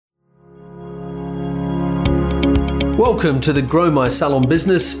Welcome to the Grow My Salon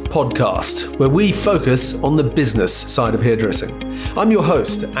Business podcast, where we focus on the business side of hairdressing. I'm your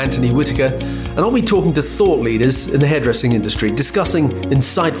host, Anthony Whitaker, and I'll be talking to thought leaders in the hairdressing industry, discussing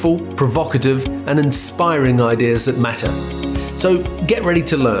insightful, provocative, and inspiring ideas that matter. So get ready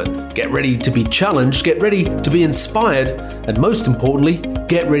to learn, get ready to be challenged, get ready to be inspired, and most importantly,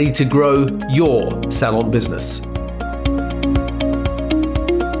 get ready to grow your salon business.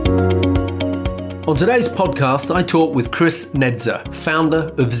 On today's podcast, I talk with Chris Nedza, founder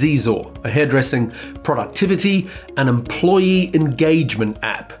of ZeeZor, a hairdressing productivity and employee engagement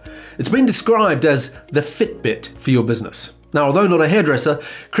app. It's been described as the Fitbit for your business. Now, although not a hairdresser,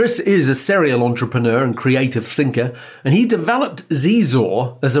 Chris is a serial entrepreneur and creative thinker, and he developed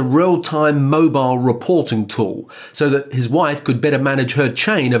ZeeZor as a real-time mobile reporting tool so that his wife could better manage her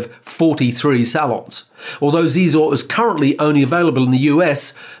chain of 43 salons. Although ZeeZor is currently only available in the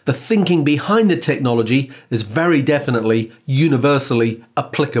US, the thinking behind the technology is very definitely universally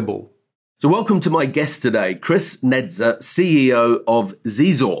applicable. So welcome to my guest today, Chris Nedza, CEO of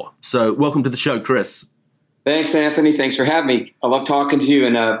ZeeZor. So welcome to the show, Chris. Thanks, Anthony. Thanks for having me. I love talking to you,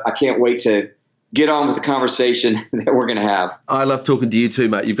 and I can't wait to get on with the conversation that we're going to have. I love talking to you too,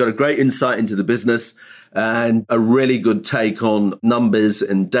 Matt. You've got a great insight into the business and a really good take on numbers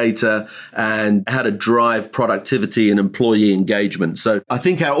and data and how to drive productivity and employee engagement. So I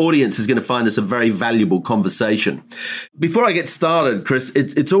think our audience is going to find this a very valuable conversation. Before I get started, Chris,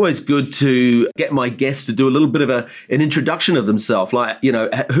 it's always good to get my guests to do a little bit of an introduction of themselves. Like, you know,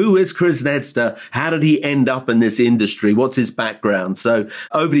 who is Chris Nedza? How did he end up in this industry? What's his background? So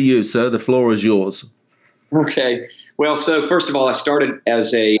over to you, sir. The floor is yours. Okay. Well, so first of all, I started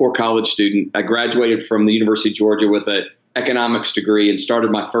as a core college student. I graduated from the University of Georgia with an economics degree and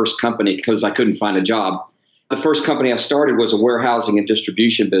started my first company because I couldn't find a job. The first company I started was a warehousing and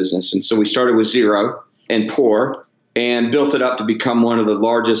distribution business. And so we started with zero and poor and built it up to become one of the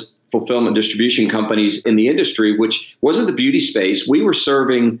largest fulfillment distribution companies in the industry, which wasn't the beauty space. We were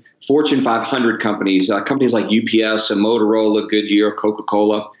serving Fortune 500 companies, companies like UPS and Motorola, Goodyear,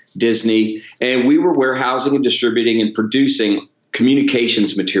 Coca-Cola, Disney, and we were warehousing and distributing and producing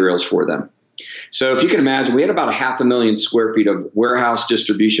communications materials for them. So if you can imagine, we had about 500,000 square feet of warehouse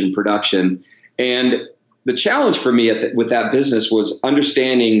distribution production. And the challenge for me with that business was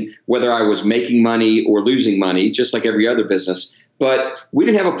understanding whether I was making money or losing money, just like every other business. But we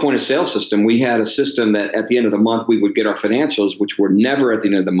didn't have a point of sale system. We had a system that at the end of the month, we would get our financials, which were never at the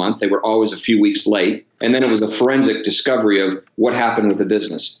end of the month. They were always a few weeks late. And then it was a forensic discovery of what happened with the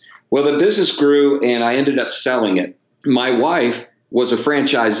business. Well, the business grew and I ended up selling it. My wife was a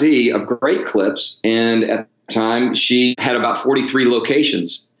franchisee of Great Clips. And at the time, she had about 43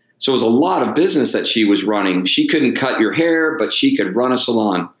 locations. So it was a lot of business that she was running. She couldn't cut your hair, but she could run a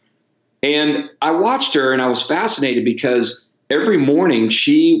salon. And I watched her and I was fascinated because every morning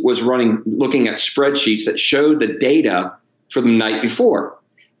she was looking at spreadsheets that showed the data for the night before.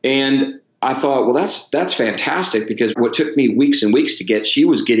 And I thought, well, that's fantastic because what took me weeks and weeks to get, she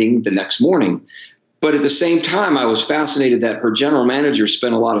was getting the next morning. But at the same time, I was fascinated that her general manager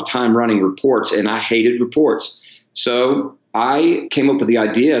spent a lot of time running reports and I hated reports. So I came up with the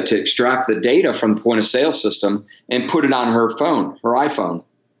idea to extract the data from the point of sale system and put it on her phone, her iPhone.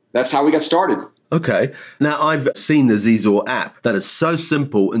 That's how we got started. Okay. Now, I've seen the ZeeZor app. That is so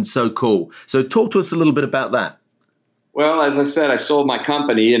simple and so cool. So talk to us a little bit about that. Well, as I said, I sold my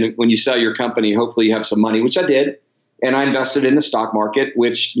company. And when you sell your company, hopefully you have some money, which I did. And I invested in the stock market,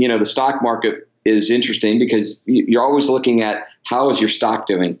 which, you know, the stock market is interesting because you're always looking at how is your stock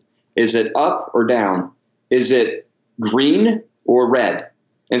doing? Is it up or down? Is it green or red?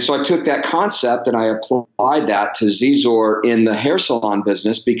 And so I took that concept and I applied that to ZeeZor in the hair salon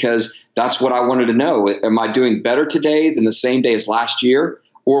business because that's what I wanted to know. Am I doing better today than the same day as last year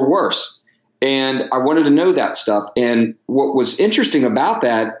or worse? And I wanted to know that stuff. And what was interesting about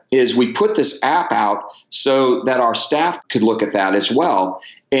that is we put this app out so that our staff could look at that as well.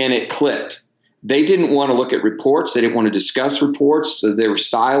 And it clicked. They didn't want to look at reports. They didn't want to discuss reports. They were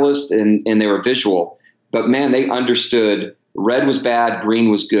stylists and they were visual. But man, they understood red was bad,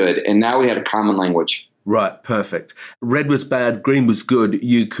 green was good. And now we had a common language. Right, perfect. Red was bad, green was good.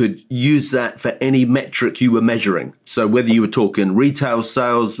 You could use that for any metric you were measuring. So whether you were talking retail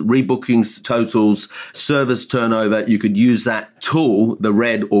sales, rebookings totals, service turnover, you could use that tool, the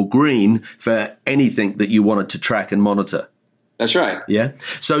red or green, for anything that you wanted to track and monitor. That's right. Yeah.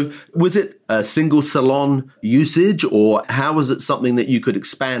 So was it a single salon usage or how was it something that you could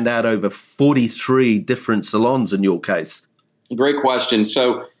expand out over 43 different salons in your case? Great question.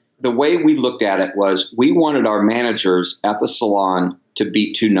 So the way we looked at it was we wanted our managers at the salon to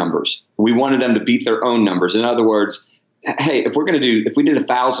beat two numbers. We wanted them to beat their own numbers. In other words, hey, if we did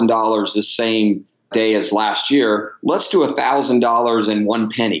 $1,000 the same day as last year, let's do $1,000 and 1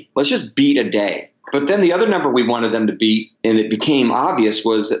 penny. Let's just beat a day. But then the other number we wanted them to beat, and it became obvious,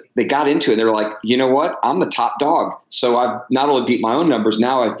 was that they got into it. They were like, you know what? I'm the top dog. So I've not only beat my own numbers,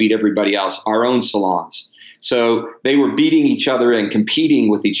 now I've beat everybody else, our own salons. So they were beating each other and competing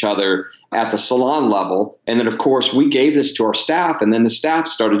with each other at the salon level. And then, of course, we gave this to our staff, and then the staff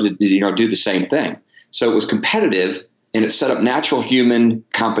started to do the same thing. So it was competitive, and it set up natural human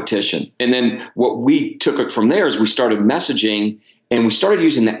competition. And then what we took it from there is we started messaging, and we started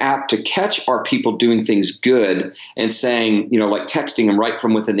using the app to catch our people doing things good and saying, like texting them right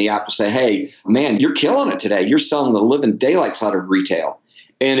from within the app to say, hey, man, you're killing it today. You're selling the living daylights out of retail.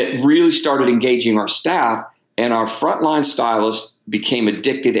 And it really started engaging our staff, and our frontline stylists became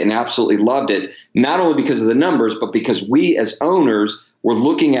addicted and absolutely loved it, not only because of the numbers, but because we as owners were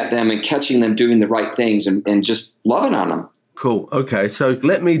looking at them and catching them doing the right things and just loving on them. Cool. Okay. So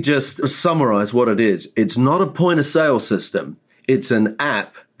let me just summarize what it is. It's not a point of sale system. It's an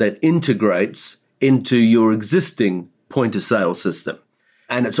app that integrates into your existing point of sale system.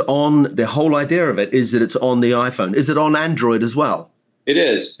 And the whole idea of it is that it's on the iPhone. Is it on Android as well? It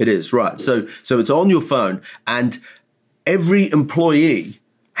is. It is, right. So it's on your phone, and every employee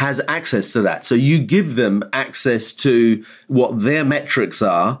has access to that. So you give them access to what their metrics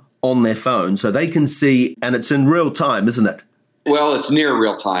are on their phone so they can see, and it's in real time, isn't it? Well, it's near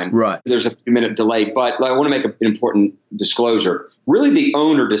real time. Right. There's a few minute delay, but I want to make an important disclosure. Really, the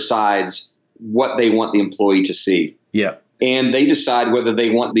owner decides what they want the employee to see. Yeah. And they decide whether they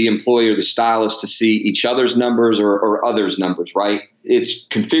want the employee or the stylist to see each other's numbers or others' numbers, right? It's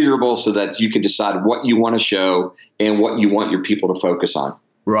configurable so that you can decide what you want to show and what you want your people to focus on.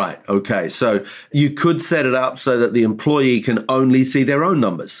 Right. Okay. So you could set it up so that the employee can only see their own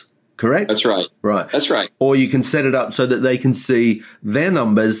numbers, correct? That's right. Right. That's right. Or you can set it up so that they can see their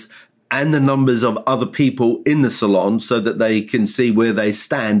numbers and the numbers of other people in the salon so that they can see where they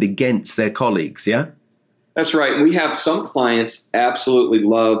stand against their colleagues, yeah? That's right. We have some clients absolutely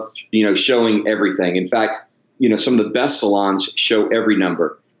love, showing everything. In fact, some of the best salons show every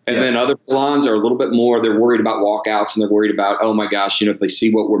number. And then other salons are a little bit more, they're worried about walkouts, and they're worried about, oh my gosh, if they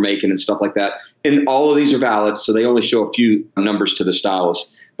see what we're making and stuff like that. And all of these are valid, so they only show a few numbers to the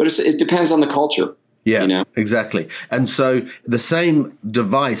stylist. But it depends on the culture. Yeah, exactly. And so the same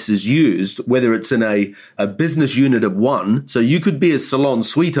device is used, whether it's in a business unit of one. So you could be a salon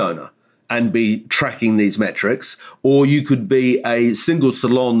suite owner and be tracking these metrics, or you could be a single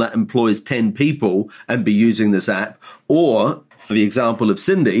salon that employs 10 people and be using this app. Or, for the example of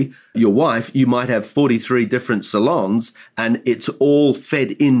Cindy, your wife, you might have 43 different salons and it's all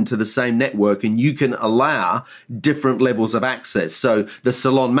fed into the same network, and you can allow different levels of access. So the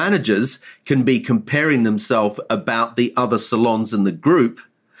salon managers can be comparing themselves about the other salons in the group,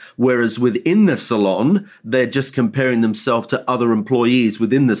 whereas within the salon, they're just comparing themselves to other employees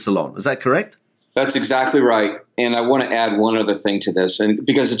within the salon. Is that correct? That's exactly right. And I want to add one other thing to this, and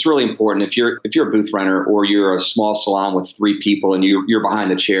because it's really important. If you're a booth renter or you're a small salon with 3 people and you're behind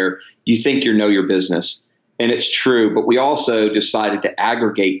the chair, you think you know your business. And it's true. But we also decided to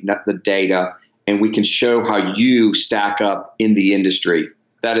aggregate the data, and we can show how you stack up in the industry.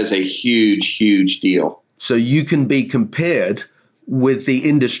 That is a huge, huge deal. So you can be compared with the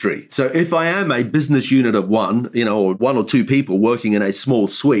industry. So if I am a business unit of one, or 1 or 2 people working in a small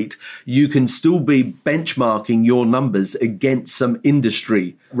suite, you can still be benchmarking your numbers against some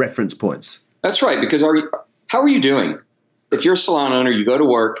industry reference points. That's right. Because how are you doing? If you're a salon owner, you go to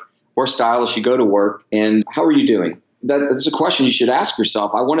work, or stylist, you go to work, and how are you doing? That's a question you should ask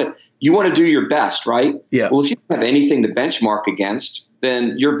yourself. You want to do your best, right? Yeah. Well, if you don't have anything to benchmark against,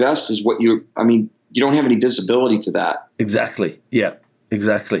 then your best is you don't have any visibility to that. Exactly. Yeah,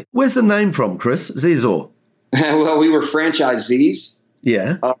 exactly. Where's the name from, Chris? ZeeZor. Well, we were franchisees.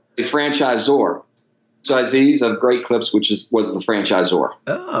 Yeah. The franchisor. Franchisees of Great Clips, was the franchisor.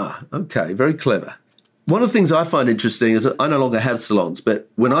 Ah, okay. Very clever. One of the things I find interesting is that I no longer have salons, but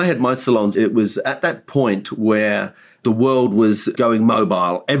when I had my salons, it was at that point where the world was going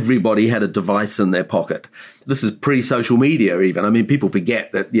mobile. Everybody had a device in their pocket. This is pre-social media even. I mean, people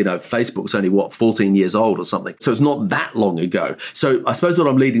forget that, Facebook's only, 14 years old or something. So it's not that long ago. So I suppose what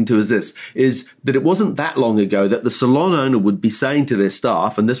I'm leading to is that it wasn't that long ago that the salon owner would be saying to their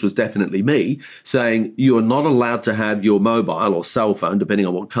staff, and this was definitely me, saying you are not allowed to have your mobile or cell phone, depending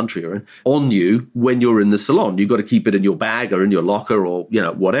on what country you're in, on you when you're in the salon. You've got to keep it in your bag or in your locker or,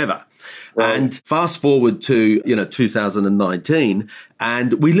 whatever. Right. And fast forward to, 2019,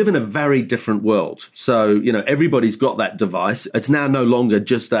 And we live in a very different world. So, everybody's got that device. It's now no longer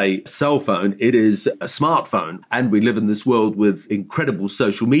just a cell phone. It is a smartphone. And we live in this world with incredible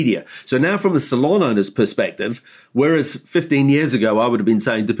social media. So now from a salon owner's perspective, whereas 15 years ago, I would have been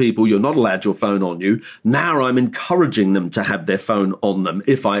saying to people, you're not allowed your phone on you. Now I'm encouraging them to have their phone on them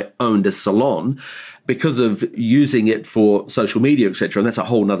if I owned a salon, because of using it for social media, etc. And that's a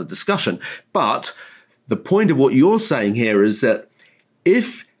whole nother discussion. But the point of what you're saying here is that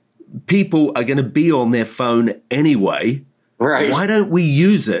if people are going to be on their phone anyway, right, why don't we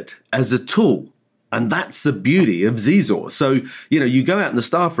use it as a tool? And that's the beauty of ZeeZor. So, you go out in the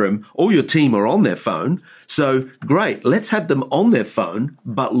staff room, all your team are on their phone. So great, let's have them on their phone,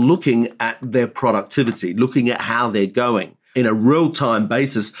 but looking at their productivity, looking at how they're going in a real-time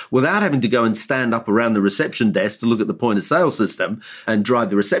basis without having to go and stand up around the reception desk to look at the point of sale system and drive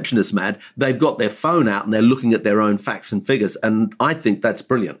the receptionist mad. They've got their phone out and they're looking at their own facts and figures. And I think that's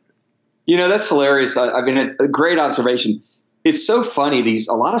brilliant. That's hilarious. I mean, a great observation. It's so funny.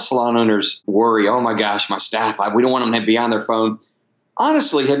 A lot of salon owners worry, oh my gosh, my staff, we don't want them to be on their phone.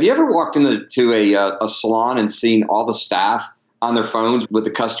 Honestly, have you ever walked into a salon and seen all the staff on their phones with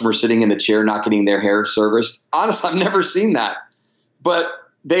the customer sitting in the chair not getting their hair serviced? Honestly, I've never seen that. But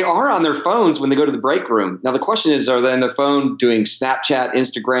they are on their phones when they go to the break room. Now, the question is, are they on their phone doing Snapchat,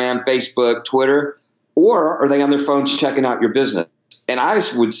 Instagram, Facebook, Twitter, or are they on their phone checking out your business? And I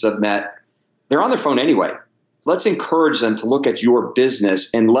would submit they're on their phone anyway. Let's encourage them to look at your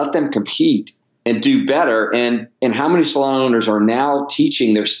business and let them compete and do better. And how many salon owners are now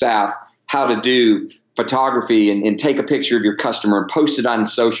teaching their staff how to do photography and take a picture of your customer and post it on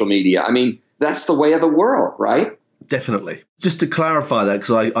social media? I mean, that's the way of the world, right? Definitely. Just to clarify that,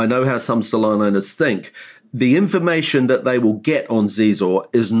 because I know how some salon owners think, the information that they will get on ZeeZor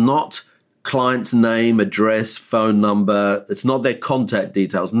is not client's name, address, phone number. It's not their contact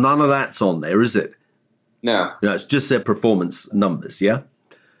details. None of that's on there, is it? No. It's just their performance numbers, yeah?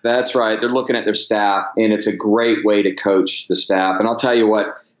 That's right. They're looking at their staff, and it's a great way to coach the staff. And I'll tell you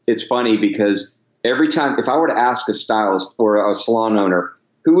what, it's funny because every time, if I were to ask a stylist or a salon owner,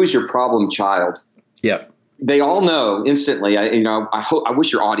 who is your problem child? Yeah. They all know instantly. I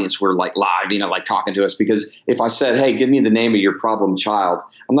wish your audience were like live, like talking to us, because if I said, hey, give me the name of your problem child,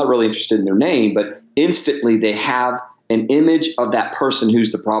 I'm not really interested in their name, but instantly they have an image of that person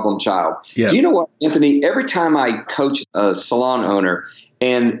who's the problem child. Yeah. Do you know what, Anthony? Every time I coach a salon owner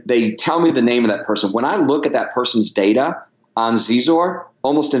and they tell me the name of that person, when I look at that person's data on ZeeZor,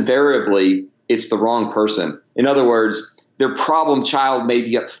 almost invariably it's the wrong person. In other words, their problem child may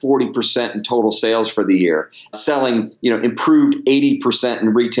be up 40% in total sales for the year, selling, improved 80%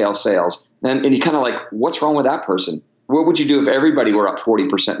 in retail sales. And you kind of like, what's wrong with that person? What would you do if everybody were up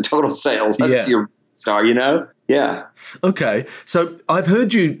 40% in total sales? That's your star, Yeah. Okay. So I've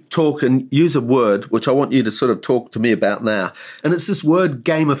heard you talk and use a word, which I want you to sort of talk to me about now. And it's this word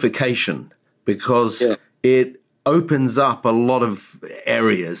gamification, because it opens up a lot of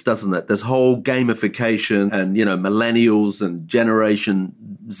areas, doesn't it? There's whole gamification and, millennials and Generation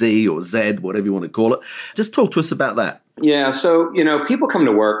Z or Z, whatever you want to call it. Just talk to us about that. Yeah. So, people come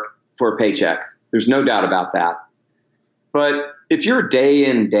to work for a paycheck. There's no doubt about that. But if you're day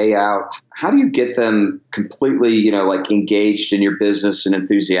in, day out, how do you get them completely, engaged in your business and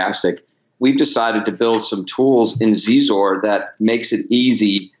enthusiastic? We've decided to build some tools in ZeeZor that makes it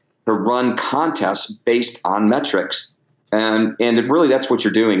easy to run contests based on metrics. And really that's what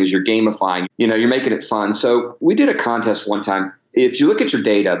you're doing is you're gamifying, you're making it fun. So we did a contest one time. If you look at your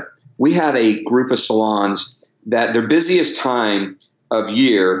data, we had a group of salons that their busiest time of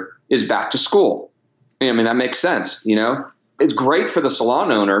year is back to school. I mean, that makes sense. It's great for the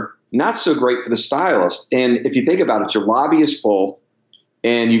salon owner, not so great for the stylist. And if you think about it, your lobby is full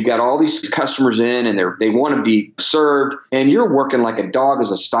and you've got all these customers in and they want to be served and you're working like a dog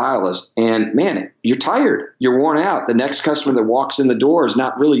as a stylist. And man, you're tired. You're worn out. The next customer that walks in the door is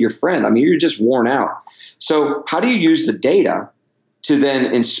not really your friend. I mean, you're just worn out. So how do you use the data to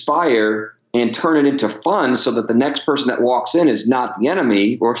then inspire and turn it into fun so that the next person that walks in is not the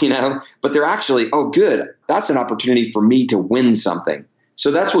enemy or, but they're actually, oh, good, that's an opportunity for me to win something.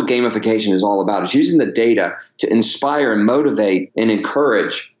 So that's what gamification is all about, is using the data to inspire and motivate and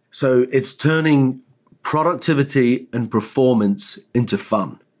encourage. So it's turning productivity and performance into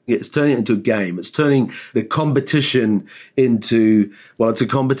fun. It's turning it into a game. It's turning the competition into, it's a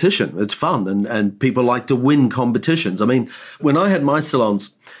competition. It's fun and people like to win competitions. I mean, when I had my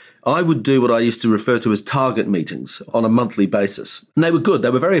salons, I would do what I used to refer to as target meetings on a monthly basis. And they were good. They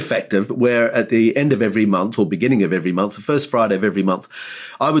were very effective, where at the end of every month or beginning of every month, the first Friday of every month,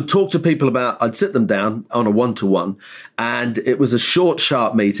 I would talk to people about, I'd sit them down on a one-to-one, and it was a short,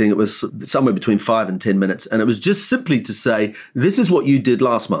 sharp meeting. It was somewhere between 5 and 10 minutes. And it was just simply to say, this is what you did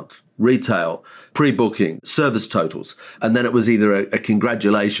last month. Retail, pre-booking, service totals. And then it was either a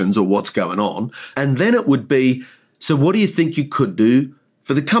congratulations or what's going on. And then it would be, so what do you think you could do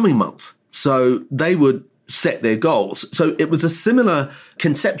for the coming month? So they would set their goals. So it was a similar,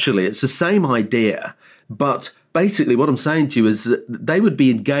 conceptually, it's the same idea, but basically what I'm saying to you is that they would be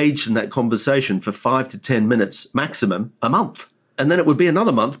engaged in that conversation for 5 to 10 minutes maximum a month. And then it would be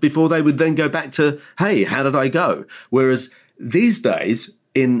another month before they would then go back to, hey, how did I go? Whereas these days,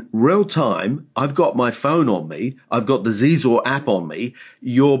 in real time, I've got my phone on me, I've got the ZeeZor app on me,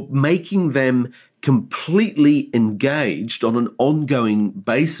 you're making them completely engaged on an ongoing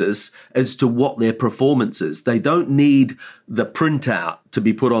basis as to what their performance is. They don't need the printout to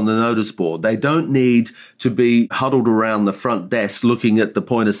be put on the notice board. They don't need to be huddled around the front desk looking at the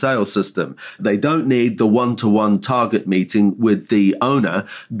point of sale system. They don't need the one-to-one target meeting with the owner.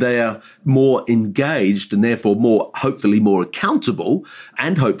 They're more engaged and therefore hopefully more accountable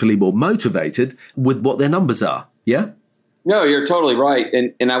and hopefully more motivated with what their numbers are. Yeah? No, you're totally right.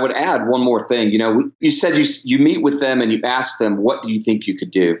 And I would add one more thing. You said you meet with them and you ask them, what do you think you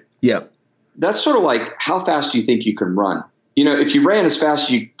could do? Yeah. That's sort of like, how fast do you think you can run? If you ran as fast as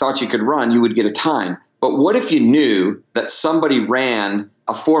you thought you could run, you would get a time. But what if you knew that somebody ran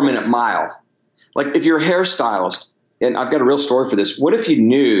a 4-minute mile? Like if you're a hairstylist, and I've got a real story for this. What if you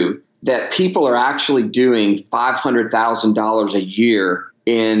knew that people are actually doing $500,000 a year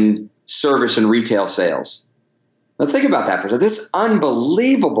in service and retail sales? Now think about that for a second. That's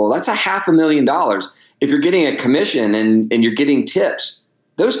unbelievable. That's $500,000. If you're getting a commission and you're getting tips,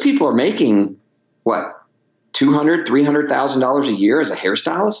 those people are making what, $200,000, $300,000 a year as a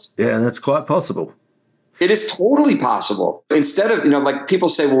hairstylist? Yeah, that's quite possible. It is totally possible. Instead of, like people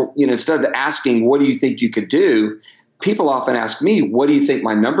say, well, instead of asking, what do you think you could do? People often ask me, what do you think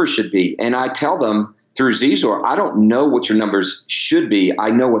my numbers should be? And I tell them through ZeeZor, I don't know what your numbers should be. I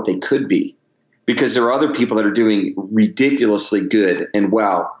know what they could be. Because there are other people that are doing ridiculously good and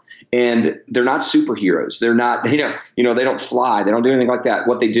well, and they're not superheroes. They're not, they don't fly. They don't do anything like that.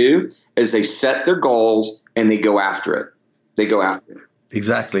 What they do is they set their goals and they go after it. They go after it.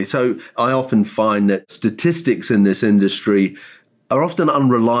 Exactly. So I often find that statistics in this industry are often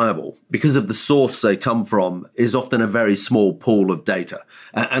unreliable because of the source they come from is often a very small pool of data.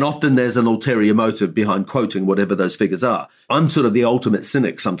 And often there's an ulterior motive behind quoting whatever those figures are. I'm sort of the ultimate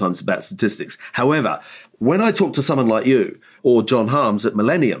cynic sometimes about statistics. However, when I talk to someone like you or John Harms at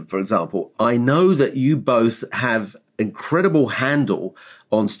Millennium, for example, I know that you both have incredible handle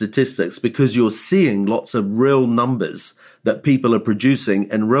on statistics because you're seeing lots of real numbers that people are producing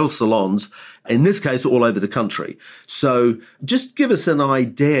in real salons, in this case, all over the country. So just give us an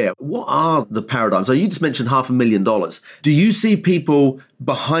idea. What are the paradigms? So you just mentioned $500,000. Do you see people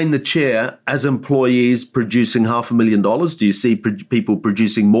behind the chair as employees producing $500,000? Do you see people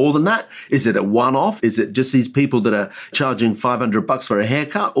producing more than that? Is it a one-off? Is it just these people that are charging $500 for a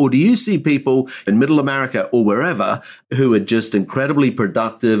haircut? Or do you see people in Middle America or wherever who are just incredibly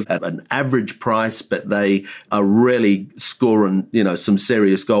productive at an average price, but they are really scoring, some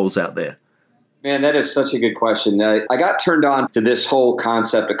serious goals out there? Man, that is such a good question. I got turned on to this whole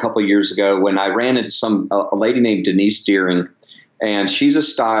concept a couple of years ago when I ran into a lady named Denise Deering, and she's a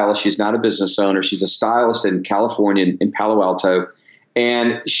stylist. She's not a business owner. She's a stylist in California, in Palo Alto,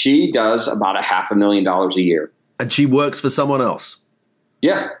 and she does about $500,000 a year. And she works for someone else?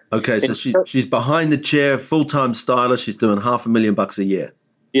 Yeah. Okay, so she's behind the chair, full-time stylist. She's doing $500,000 a year.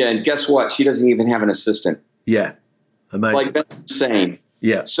 Yeah, and guess what? She doesn't even have an assistant. Yeah, amazing. Like, that's insane.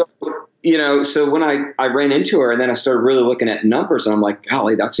 Yeah. So when I ran into her and then I started really looking at numbers and I'm like,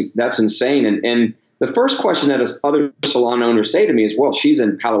 golly, that's insane. And the first question that other salon owners say to me is, well, she's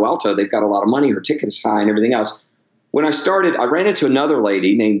in Palo Alto. They've got a lot of money. Her ticket is high and everything else. When I ran into another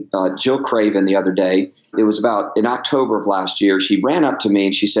lady named Jill Craven the other day. It was about in October of last year. She ran up to me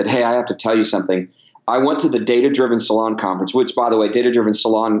and she said, hey, I have to tell you something. I went to the Data Driven Salon Conference, which, by the way, Data Driven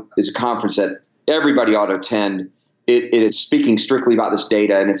Salon is a conference that everybody ought to attend. It is speaking strictly about this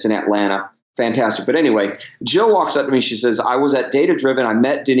data, and it's in Atlanta. Fantastic. But anyway, Jill walks up to me. She says, I was at Data Driven. I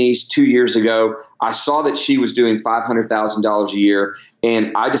met Denise 2 years ago. I saw that she was doing $500,000 a year,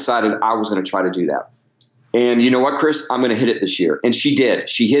 and I decided I was going to try to do that. And you know what, Chris? I'm going to hit it this year. And she did.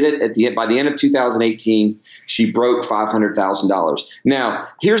 She hit it by the end of 2018. She broke $500,000. Now,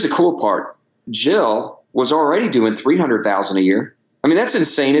 here's the cool part. Jill was already doing $300,000 a year. I mean, that's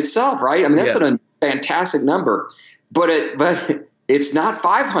insane itself, right? I mean, that's a fantastic number, but it's not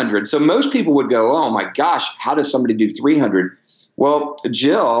 500. So most people would go, oh my gosh, how does somebody do 300? Well,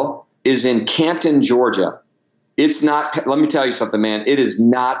 Jill is in Canton, Georgia. It's not, let me tell you something, man. It is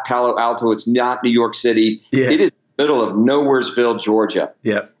not Palo Alto. It's not New York City. Yeah. It is the middle of Nowheresville, Georgia.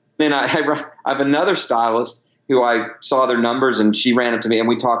 Yeah. Then I have another stylist who I saw their numbers, and she ran up to me and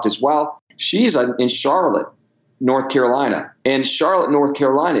we talked as well. She's in Charlotte, North Carolina. And Charlotte, North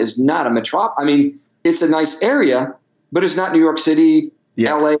Carolina is not a metropolis. I mean, it's a nice area, but it's not New York City,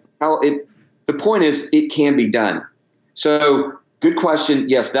 LA. The point is, it can be done. So good question.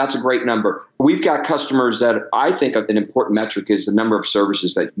 Yes, that's a great number. We've got customers that I think an important metric is the number of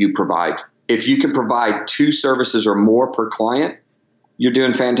services that you provide. If you can provide 2 services or more per client, you're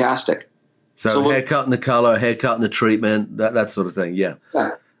doing fantastic. So haircut and the color, haircut and the treatment, that sort of thing. Yeah.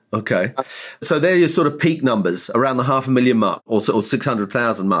 Okay. So they're your sort of peak numbers around the 500,000 mark or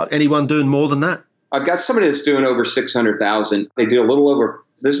 600,000 mark. Anyone doing more than that? I've got somebody that's doing over 600,000. They do a little over.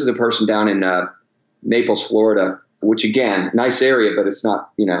 This is a person down in Naples, Florida, which again, nice area, but it's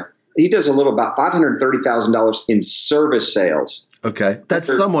not, he does a little about $530,000 in service sales. Okay. That's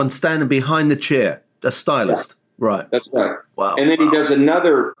someone standing behind the chair, a stylist. Yeah. Right. That's right. Wow. And then he does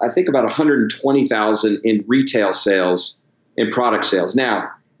another, I think about 120,000 in retail sales, in product sales.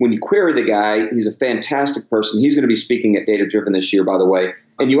 Now, when you query the guy, he's a fantastic person. He's going to be speaking at Data Driven this year, by the way.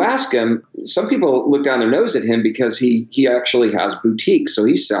 And you ask him, some people look down their nose at him because he actually has boutiques. So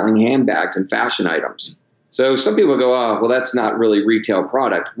he's selling handbags and fashion items. So some people go, oh, well, that's not really retail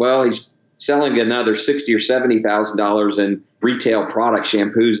product. Well, he's selling another $60,000 or $70,000 in retail product,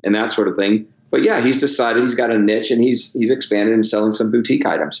 shampoos and that sort of thing. But yeah, he's decided he's got a niche and he's expanded and selling some boutique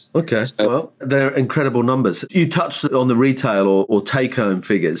items. Okay. So, well, they're incredible numbers. You touched on the retail or take-home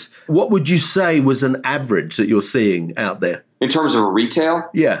figures. What would you say was an average that you're seeing out there? In terms of retail?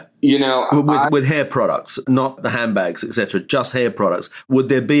 Yeah. With hair products, not the handbags, etc., just hair products. Would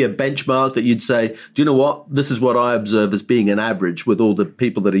there be a benchmark that you'd say, do you know what? This is what I observe as being an average with all the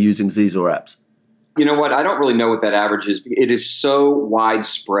people that are using ZeeZor apps? You know what? I don't really know what that average is. It is so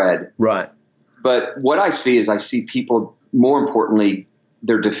widespread. Right. But what I see people, more importantly,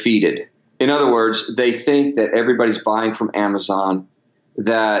 they're defeated. In other words, they think that everybody's buying from Amazon,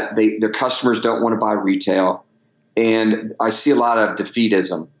 that their customers don't want to buy retail. And I see a lot of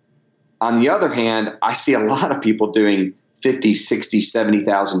defeatism. On the other hand, I see a lot of people doing $50,000, $60,000,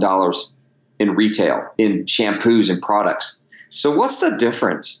 $70,000 in retail, in shampoos and products. So what's the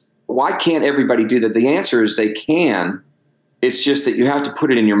difference? Why can't everybody do that? The answer is they can. It's just that you have to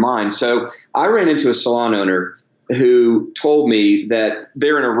put it in your mind. So I ran into a salon owner who told me that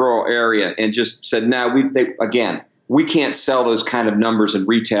they're in a rural area and just said, no, we can't sell those kind of numbers in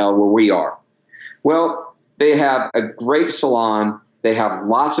retail where we are. Well, they have a great salon. They have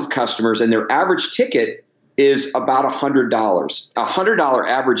lots of customers, and their average ticket is about $100. $100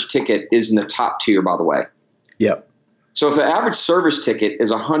 average ticket is in the top tier, by the way. Yep. So if an average service ticket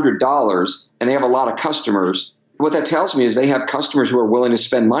is $100 and they have a lot of customers, what that tells me is they have customers who are willing to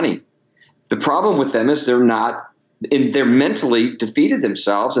spend money. The problem with them is they're mentally defeated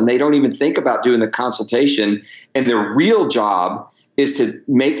themselves, and they don't even think about doing the consultation. And their real job is to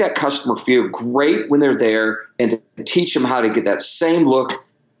make that customer feel great when they're there and to teach them how to get that same look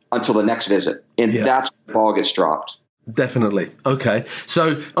until the next visit. And that's when the ball gets dropped. Definitely. Okay.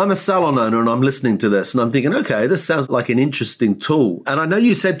 So I'm a salon owner and I'm listening to this and I'm thinking, okay, this sounds like an interesting tool. And I know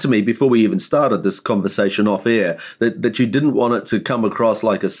you said to me before we even started this conversation off air that you didn't want it to come across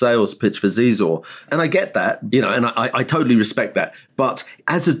like a sales pitch for ZeeZor. And I get that, and I totally respect that. But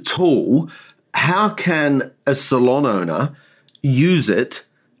as a tool, how can a salon owner use it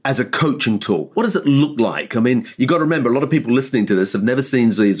as a coaching tool? What does it look like? I mean, you got to remember, a lot of people listening to this have never seen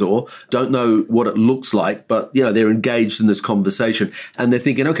ZeeZor, don't know what it looks like, but they're engaged in this conversation and they're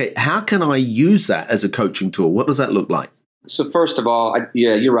thinking, okay, how can I use that as a coaching tool? What does that look like? So first of all,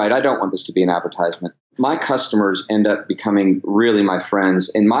 you're right. I don't want this to be an advertisement. My customers end up becoming really my friends,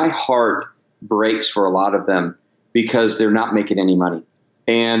 and my heart breaks for a lot of them because they're not making any money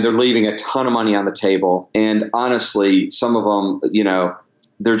and they're leaving a ton of money on the table. And honestly, some of them,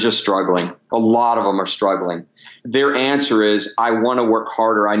 they're just struggling. A lot of them are struggling. Their answer is, I want to work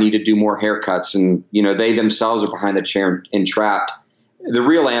harder. I need to do more haircuts. And, they themselves are behind the chair and trapped. The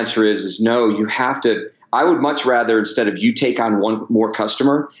real answer is no, you have to. I would much rather, instead of you take on one more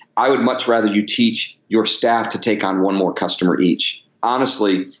customer, I would much rather you teach your staff to take on one more customer each.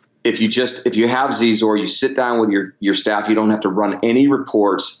 Honestly, if you have ZeeZor, you sit down with your staff, you don't have to run any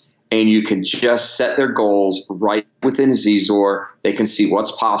reports. And you can just set their goals right within ZeeZor. They can see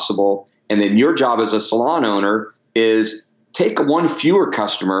what's possible. And then your job as a salon owner is take one fewer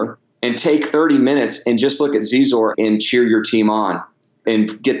customer and take 30 minutes and just look at ZeeZor and cheer your team on and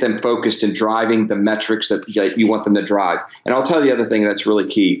get them focused and driving the metrics that you want them to drive. And I'll tell you the other thing that's really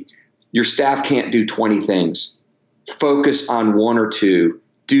key. Your staff can't do 20 things. Focus on one or two.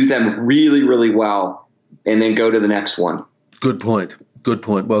 Do them really, really well, and then go to the next one. Good point. Good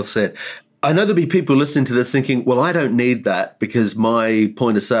point. Well said. I know there'll be people listening to this thinking, well, I don't need that because my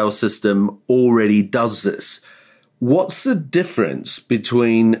point of sale system already does this. What's the difference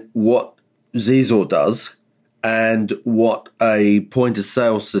between what ZeeZor does and what a point of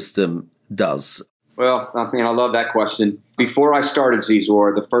sale system does? Well, I mean, I love that question. Before I started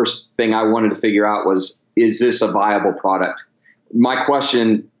ZeeZor, the first thing I wanted to figure out was, is this a viable product? My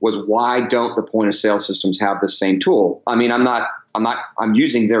question was, why don't the point of sale systems have the same tool? I mean, I'm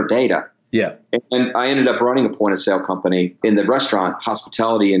using their data. Yeah. And I ended up running a point of sale company in the restaurant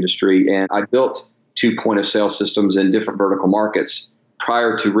hospitality industry. And I built 2 point of sale systems in different vertical markets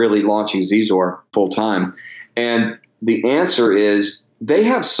prior to really launching ZeeZor full time. And the answer is they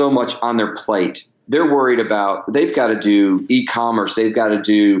have so much on their plate. They're worried about, they've got to do e-commerce. They've got to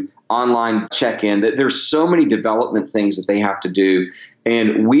do online check-in. There's so many development things that they have to do.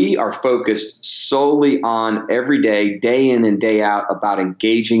 And we are focused solely on every day in and day out, about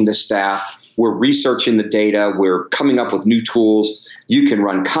engaging the staff. We're researching the data. We're coming up with new tools. You can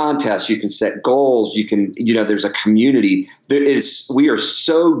run contests. You can set goals. There's a community. We are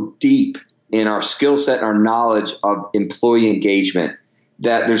so deep in our skill set and our knowledge of employee engagement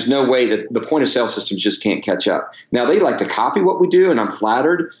that there's no way that the point of sale systems just can't catch up. Now, they like to copy what we do, and I'm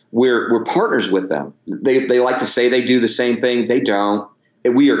flattered. We're partners with them. They like to say they do the same thing. They don't.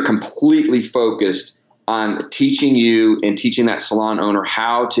 And we are completely focused on teaching you and teaching that salon owner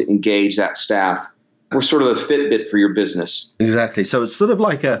how to engage that staff. We're sort of a Fitbit for your business. Exactly. So it's sort of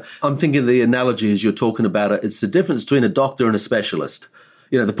like I'm thinking the analogy as you're talking about it, it's the difference between a doctor and a specialist.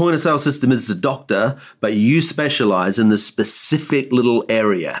 The point of sale system is the doctor, but you specialize in the specific little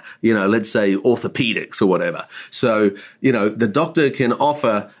area, let's say orthopedics or whatever. So, the doctor can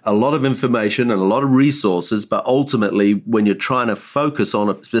offer a lot of information and a lot of resources, but ultimately when you're trying to focus on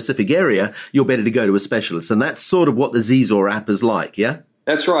a specific area, you're better to go to a specialist. And that's sort of what the ZeeZor app is like, yeah?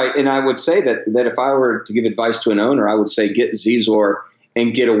 That's right. And I would say that if I were to give advice to an owner, I would say get ZeeZor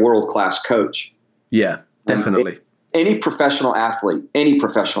and get a world-class coach. Yeah, definitely. Any professional athlete,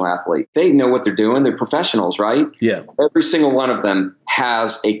 they know what they're doing. They're professionals, right? Yeah. Every single one of them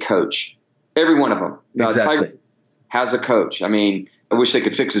has a coach. Every one of them. Exactly. Tiger has a coach. I mean, I wish they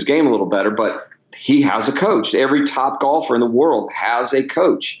could fix his game a little better, but he has a coach. Every top golfer in the world has a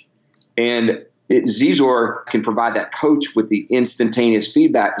coach. And ZeeZor can provide that coach with the instantaneous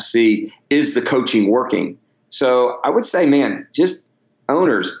feedback to see, is the coaching working? So I would say, man, just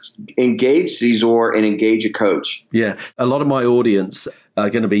owners, engage ZeeZor and engage a coach. Yeah. A lot of my audience are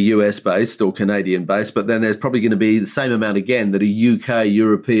going to be US based or Canadian based, but then there's probably going to be the same amount again that are UK,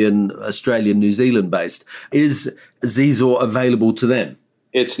 European, Australian, New Zealand based. Is ZeeZor available to them?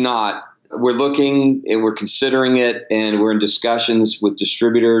 It's not. We're looking and we're considering it, and we're in discussions with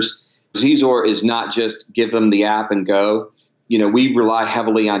distributors. ZeeZor is not just give them the app and go. We rely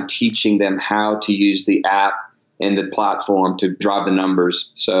heavily on teaching them how to use the app and the platform to drive the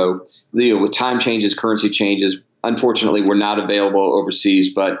numbers. So, with time changes, currency changes, unfortunately, we're not available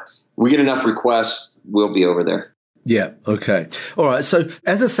overseas, but we get enough requests, we'll be over there. Yeah. Okay. All right. So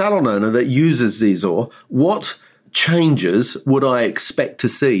as a salon owner that uses ZeeZor, what changes would I expect to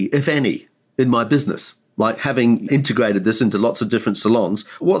see, if any, in my business? Like having integrated this into lots of different salons,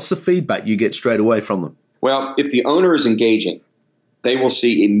 what's the feedback you get straight away from them? Well, if the owner is engaging, they will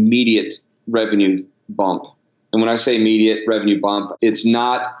see immediate revenue bump. And when I say immediate revenue bump, it's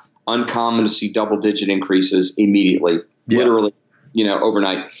not uncommon to see double-digit increases immediately, literally,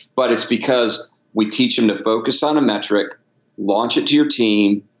 overnight. But it's because we teach them to focus on a metric, launch it to your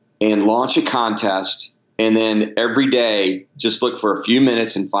team, and launch a contest. And then every day, just look for a few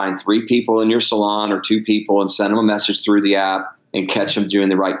minutes and find 3 people in your salon or 2 people and send them a message through the app and catch them doing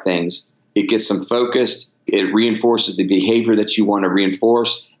the right things. It gets them focused. It reinforces the behavior that you want to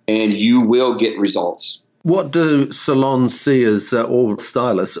reinforce, and you will get results. What do salons see as, or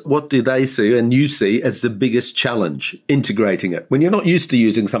stylists, what do they see and you see as the biggest challenge integrating it? When you're not used to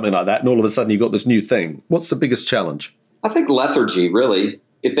using something like that and all of a sudden you've got this new thing, what's the biggest challenge? I think lethargy, really.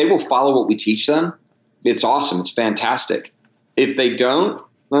 If they will follow what we teach them, it's awesome. It's fantastic. If they don't,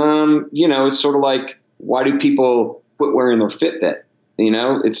 it's sort of like, why do people quit wearing their Fitbit?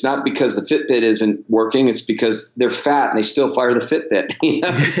 It's not because the Fitbit isn't working. It's because they're fat and they still fire the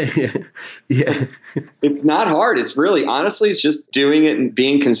Fitbit. Yeah. It's not hard. It's really, honestly, it's just doing it and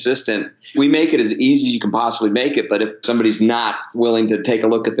being consistent. We make it as easy as you can possibly make it. But if somebody's not willing to take a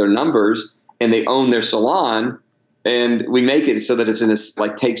look at their numbers and they own their salon, and we make it so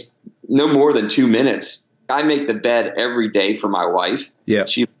that takes no more than 2 minutes. I make the bed every day for my wife. Yeah.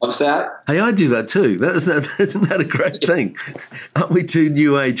 She loves that. Hey, I do that too. Isn't that a great thing? Aren't we two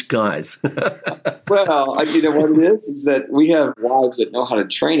new age guys? Well, you know what it is that we have wives that know how to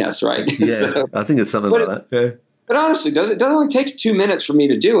train us, right? Yeah, so, I think it's something like that. Yeah. But honestly, it only takes 2 minutes for me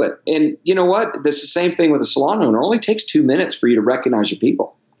to do it. And you know what? This is the same thing with a salon owner. It only takes 2 minutes for you to recognize your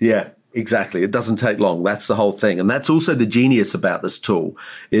people. Yeah. Exactly. It doesn't take long. That's the whole thing. And that's also the genius about this tool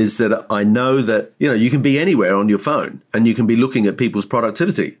is that I know that, you can be anywhere on your phone and you can be looking at people's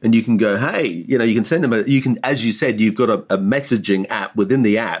productivity and you can go, hey, you can send them as you said, you've got a messaging app within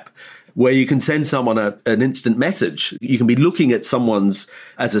the app where you can send someone an instant message. You can be looking at someone's,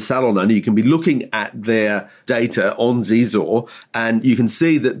 as a salon owner, you can be looking at their data on ZeeZor and you can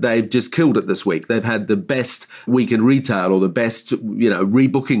see that they've just killed it this week. They've had the best week in retail or the best,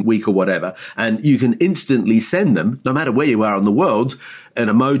 rebooking week or whatever. And you can instantly send them, no matter where you are in the world, an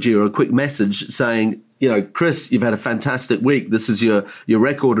emoji or a quick message saying, Chris, you've had a fantastic week. This is your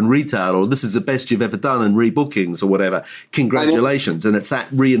record in retail, or this is the best you've ever done in rebookings or whatever. Congratulations. And it's that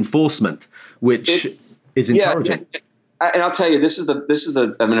reinforcement, which is encouraging. Yeah, and I'll tell you, this is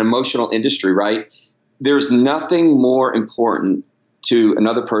an emotional industry, right? There's nothing more important to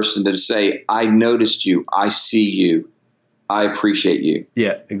another person to say, I noticed you. I see you. I appreciate you.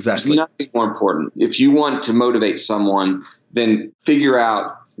 Yeah, exactly. There's nothing more important. If you want to motivate someone, then figure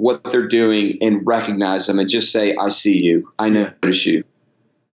out what they're doing and recognize them and just say, I see you. I notice you.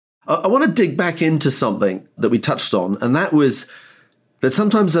 I want to dig back into something that we touched on, and that was that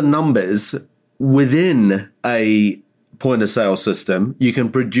sometimes the numbers within a point of sale system, you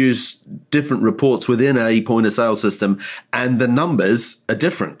can produce different reports within a point of sale system and the numbers are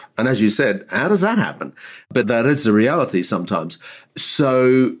different. And as you said, how does that happen? But that is the reality sometimes.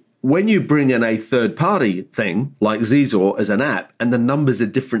 So when you bring in a third party thing like ZeeZor as an app and the numbers are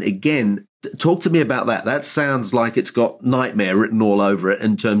different again, talk to me about that. That sounds like it's got nightmare written all over it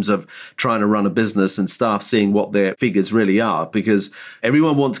in terms of trying to run a business and staff seeing what their figures really are, because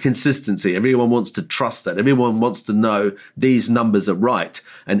everyone wants consistency. Everyone wants to trust it. Everyone wants to know these numbers are right.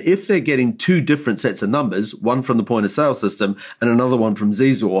 And if they're getting two different sets of numbers, one from the point of sale system and another one from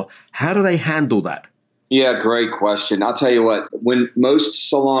ZeeZor, how do they handle that? Yeah, great question. I'll tell you what, when most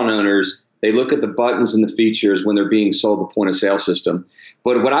salon owners, they look at the buttons and the features when they're being sold the point of sale system.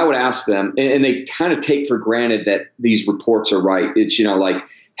 But what I would ask them, and they kind of take for granted that these reports are right. It's, like,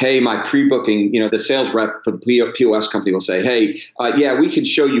 hey, my pre-booking, the sales rep for the POS company will say, hey, yeah, we can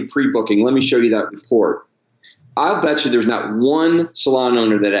show you pre-booking. Let me show you that report. I'll bet you there's not one salon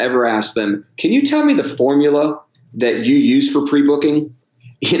owner that ever asked them, can you tell me the formula that you use for pre-booking?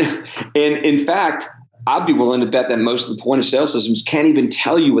 And in fact, I'd be willing to bet that most of the point of sale systems can't even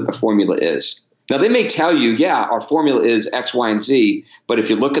tell you what the formula is. Now, they may tell you, yeah, our formula is X, Y, and Z. But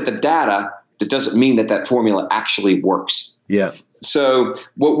if you look at the data, that doesn't mean that formula actually works. Yeah. So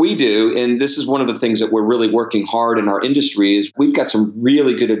what we do, and this is one of the things that we're really working hard in our industry, is we've got some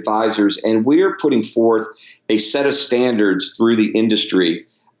really good advisors, and we're putting forth a set of standards through the industry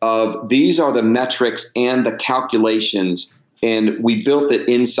of these are the metrics and the calculations. And we built it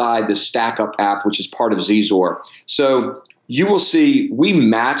inside the StackUp app, which is part of ZeeZor. So you will see we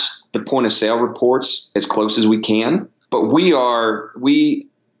match the point of sale reports as close as we can, but we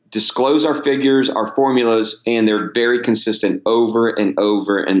disclose our figures, our formulas, and they're very consistent over and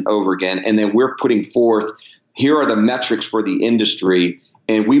over and over again. And then we're putting forth, here are the metrics for the industry.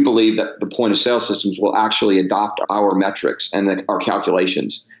 And we believe that the point of sale systems will actually adopt our metrics and our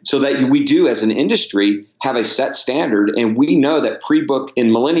calculations so that we do as an industry have a set standard. And we know that pre-book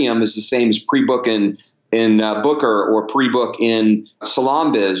in Millennium is the same as pre-book in Booker or pre-book in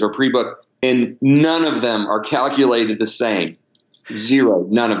Salon Biz or pre-book, and none of them are calculated the same. Zero,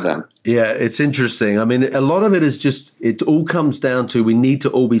 none of them. Yeah, it's interesting. I mean, a lot of it is just, it all comes down to we need to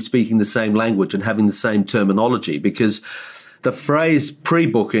all be speaking the same language and having the same terminology, because the phrase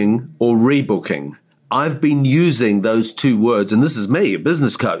pre-booking or rebooking, I've been using those two words, and this is me, a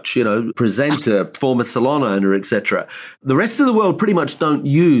business coach, presenter, former salon owner, etc. The rest of the world pretty much don't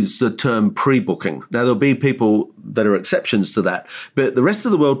use the term pre-booking. Now, there'll be people that are exceptions to that, but the rest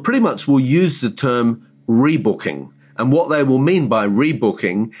of the world pretty much will use the term rebooking. And what they will mean by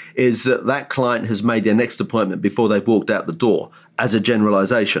rebooking is that that client has made their next appointment before they've walked out the door, as a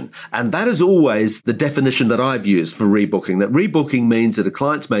generalization. And that is always the definition that I've used for rebooking, that rebooking means that a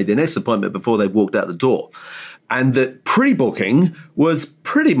client's made their next appointment before they've walked out the door. And that pre-booking was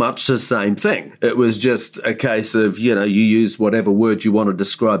pretty much the same thing. It was just a case of, you use whatever word you want to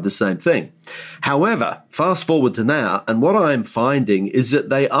describe the same thing. However, fast forward to now, and what I'm finding is that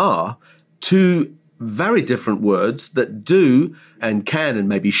they are two very different words that do and can and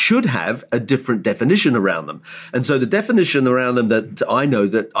maybe should have a different definition around them. And so the definition around them that I know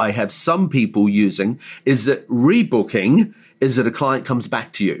that I have some people using is that rebooking is that a client comes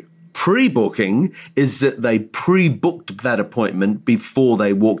back to you. Pre-booking is that they pre-booked that appointment before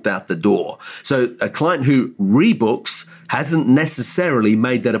they walked out the door. So a client who rebooks hasn't necessarily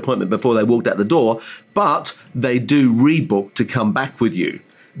made that appointment before they walked out the door, but they do rebook to come back with you.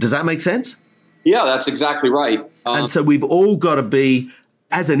 Does that make sense? Yeah, that's exactly right. And so we've all got to be,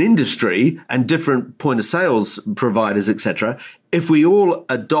 as an industry and different point of sales providers, etc., if we all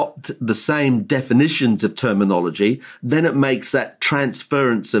adopt the same definitions of terminology, then it makes that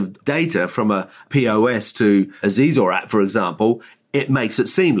transference of data from a POS to a ZeeZor app, for example, it makes it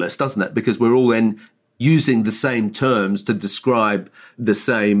seamless, doesn't it? Because we're all then using the same terms to describe the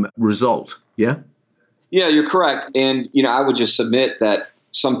same result. Yeah? Yeah, you're correct. And, I would just submit that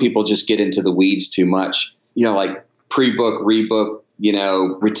some people just get into the weeds too much, like pre-book, rebook,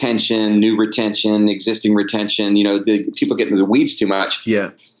 retention, new retention, existing retention, the people get into the weeds too much. Yeah.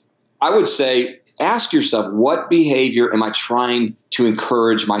 I would say, ask yourself, what behavior am I trying to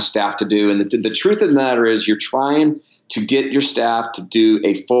encourage my staff to do? And the truth of the matter is you're trying to get your staff to do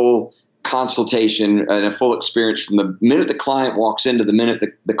a full consultation and a full experience from the minute the client walks in to the minute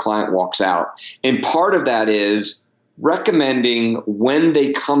the client walks out. And part of that is recommending when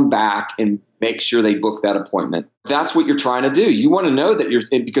they come back and make sure they book that appointment. That's what you're trying to do. You want to know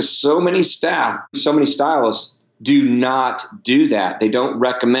that because so many stylists do not do that. They don't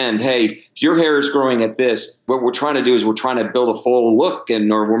recommend, hey, if your hair is growing at this, what we're trying to do is we're trying to build a full look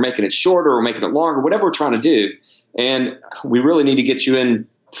or we're making it shorter or making it longer, whatever we're trying to do. And we really need to get you in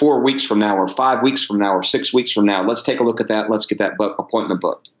 4 weeks from now or 5 weeks from now or 6 weeks from now. Let's take a look at that. Let's get that appointment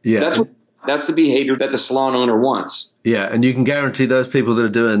booked. Yeah. That's the behavior that the salon owner wants. Yeah, and you can guarantee those people that are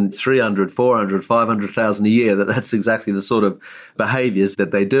doing 300, 400, 500,000 a year that's exactly the sort of behaviors that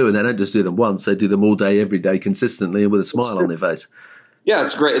they do. And they don't just do them once, they do them all day, every day, consistently and with a smile on their face. Yeah,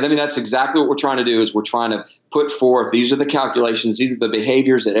 it's great. I mean, that's exactly what we're trying to do is we're trying to put forth, these are the calculations, these are the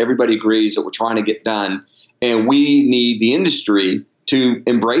behaviors that everybody agrees that we're trying to get done. And we need the industry to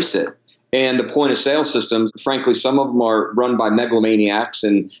embrace it. And the point of sale systems, frankly, some of them are run by megalomaniacs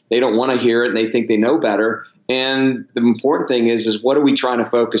and they don't want to hear it and they think they know better. And the important thing is what are we trying to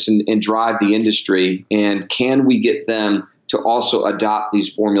focus and drive the industry? And can we get them to also adopt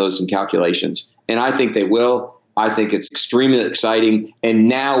these formulas and calculations? And I think they will. I think it's extremely exciting. And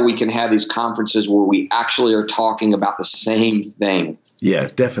now we can have these conferences where we actually are talking about the same thing. Yeah,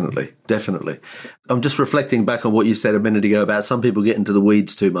 definitely. Definitely. I'm just reflecting back on what you said a minute ago about some people get into the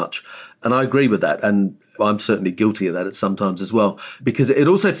weeds too much. And I agree with that. And I'm certainly guilty of that at sometimes as well, because it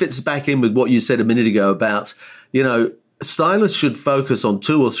also fits back in with what you said a minute ago about, stylists should focus on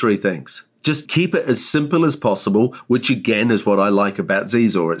 2 or 3 things. Just keep it as simple as possible, which again is what I like about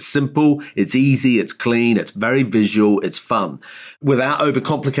ZeeZor. It's simple, it's easy, it's clean, it's very visual, it's fun, without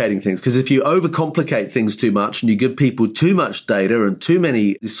overcomplicating things. Because if you overcomplicate things too much and you give people too much data and too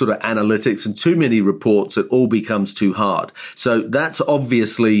many sort of analytics and too many reports, it all becomes too hard. So that's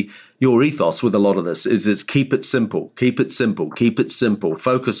obviously your ethos with a lot of this is it's keep it simple, keep it simple, keep it simple.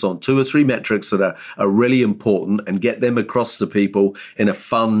 Focus on 2 or 3 metrics that are really important and get them across to people in a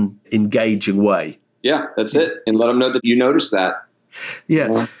fun, engaging way. Yeah, that's it. And let them know that you notice that.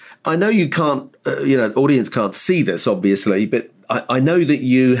 Yeah. I know you can't, the audience can't see this, obviously, but I know that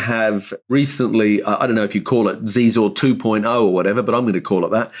you have recently, I don't know if you call it ZeeZor 2.0 or whatever, but I'm going to call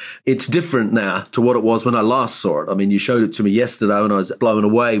it that. It's different now to what it was when I last saw it. I mean, you showed it to me yesterday and I was blown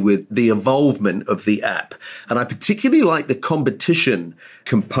away with the evolvement of the app. And I particularly like the competition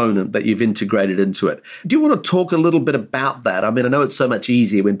component that you've integrated into it. Do you want to talk a little bit about that? I mean, I know it's so much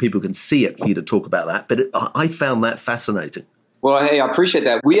easier when people can see it for you to talk about that, but I found that fascinating. Well, hey, I appreciate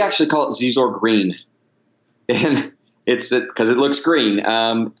that. We actually call it ZeeZor Green. And it's because it looks green.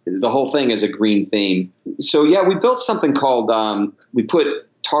 The whole thing is a green theme. So, yeah, we built something called we put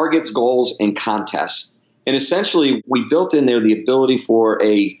targets, goals, and contests. And essentially, we built in there the ability for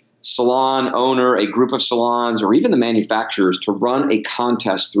a salon owner, a group of salons, or even the manufacturers to run a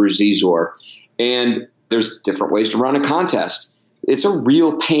contest through ZeeZor. And there's different ways to run a contest. it's a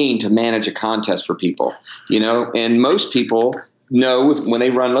real pain to manage a contest for people, and most people know when they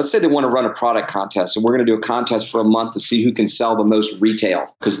run, let's say they want to run a product contest, and we're going to do a contest for a month to see who can sell the most retail,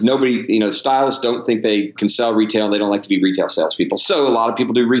 because nobody, stylists don't think they can sell retail. They don't like to be retail salespeople. So a lot of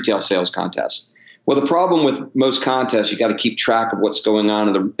people do retail sales contests. Well, the problem with most contests, you got to keep track of what's going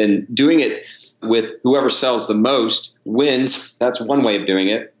on, and doing it with whoever sells the most wins. That's one way of doing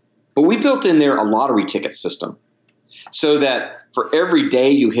it. But we built in there a lottery ticket system, so that for every day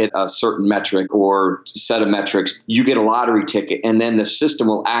you hit a certain metric or set of metrics, you get a lottery ticket. And then the system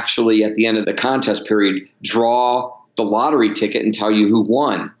will actually, at the end of the contest period, draw the lottery ticket and tell you who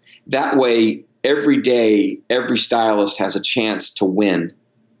won. That way, every day, every stylist has a chance to win.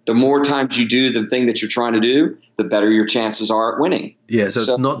 The more times you do the thing that you're trying to do, the better your chances are at winning. Yeah, so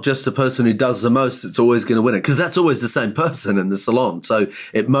it's not just the person who does the most that's always going to win it, because that's always the same person in the salon. So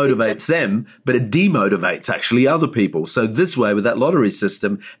it motivates them, but it demotivates actually other people. So this way, with that lottery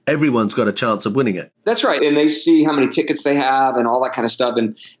system, everyone's got a chance of winning it. That's right. And they see how many tickets they have and all that kind of stuff.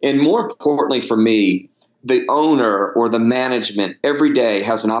 And more importantly for me, the owner or the management every day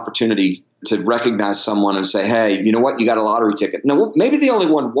has an opportunity to recognize someone and say, hey, you know what? You got a lottery ticket. No, maybe they only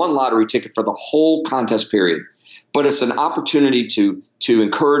won one lottery ticket for the whole contest period, but it's an opportunity to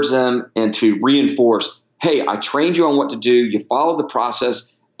encourage them and to reinforce, hey, I trained you on what to do. You followed the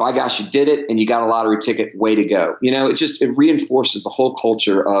process. By gosh, you did it and you got a lottery ticket. Way to go. It reinforces the whole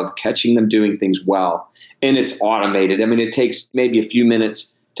culture of catching them doing things well. And it's automated. I mean, it takes maybe a few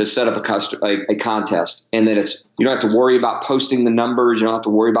minutes to set up a contest, and then you don't have to worry about posting the numbers. You don't have to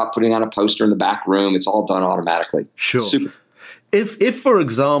worry about putting on a poster in the back room. It's all done automatically. Sure. Super. If, for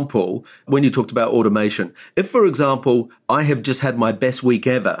example, when you talked about automation, if, for example, I have just had my best week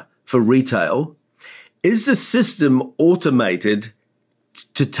ever for retail, is the system automated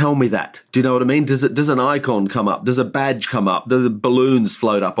to tell me that? Do you know what I mean? Does an icon come up? Does a badge come up? Do the balloons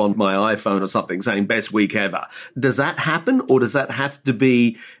float up on my iPhone or something saying best week ever? Does that happen, or does that have to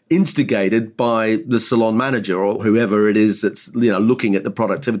be instigated by the salon manager or whoever it is that's looking at the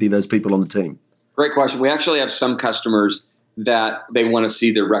productivity of those people on the team? Great question. We actually have some customers that they want to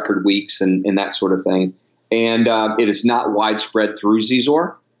see their record weeks and that sort of thing. And it is not widespread through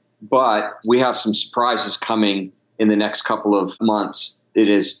ZeeZor, but we have some surprises coming in the next couple of months.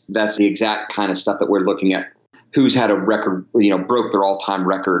 That's the exact kind of stuff that we're looking at. Who's had a record, broke their all-time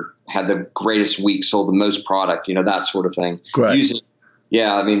record, had the greatest week, sold the most product, that sort of thing. Great.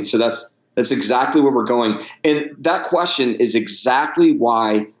 So that's exactly where we're going. And that question is exactly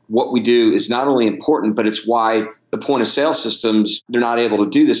why what we do is not only important, but it's why the point of sale systems, they're not able to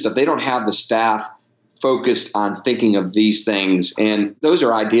do this stuff. They don't have the staff focused on thinking of these things. And those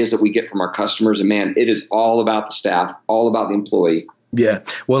are ideas that we get from our customers. And man, it is all about the staff, all about the employee. Yeah.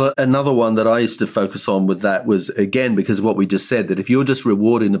 Well, another one that I used to focus on with that was, again, because of what we just said, that if you're just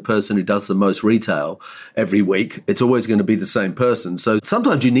rewarding the person who does the most retail every week, it's always going to be the same person. So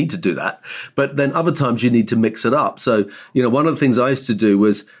sometimes you need to do that, but then other times you need to mix it up. So, one of the things I used to do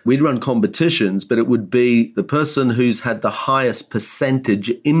was we'd run competitions, but it would be the person who's had the highest percentage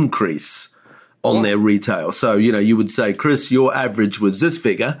increase on their retail. So, you would say, Chris, your average was this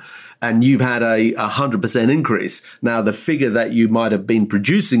figure, and you've had a 100% increase. Now, the figure that you might have been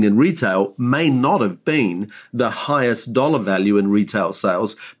producing in retail may not have been the highest dollar value in retail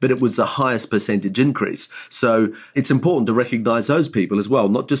sales, but it was the highest percentage increase. So it's important to recognize those people as well,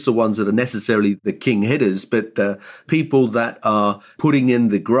 not just the ones that are necessarily the king hitters, but the people that are putting in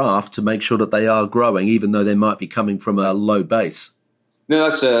the graft to make sure that they are growing, even though they might be coming from a low base. No,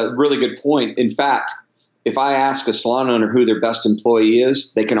 that's a really good point. In fact, if I ask a salon owner who their best employee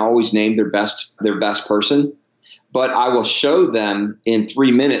is, they can always name their best person. But I will show them in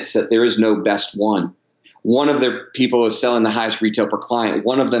 3 minutes that there is no best one. One of their people is selling the highest retail per client.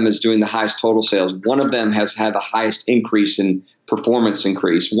 One of them is doing the highest total sales. One of them has had the highest increase in performance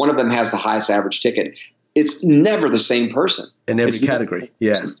increase. One of them has the highest average ticket. It's never the same person. In every category.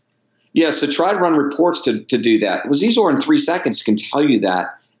 Yeah. Yeah, so try to run reports to do that. Well, ZeeZor in 3 seconds can tell you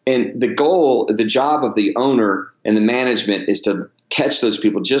that. And the job of the owner and the management is to catch those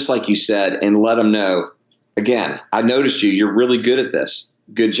people, just like you said, and let them know, again, I noticed you're really good at this.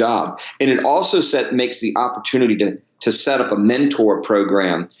 Good job. And it also makes the opportunity to set up a mentor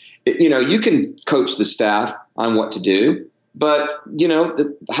program. You can coach the staff on what to do, but,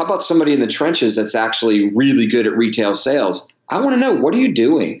 how about somebody in the trenches that's actually really good at retail sales? I want to know, what are you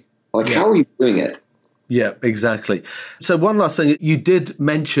doing? How are you doing it? Yeah, exactly. So one last thing, you did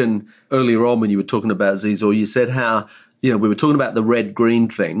mention earlier on when you were talking about ZeeZor, you said how, we were talking about the red-green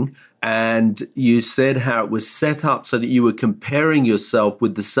thing, and you said how it was set up so that you were comparing yourself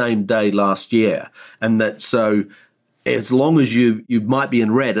with the same day last year. And that so as long as you might be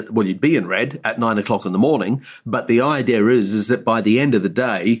in red, you'd be in red at 9 o'clock in the morning. But the idea is that by the end of the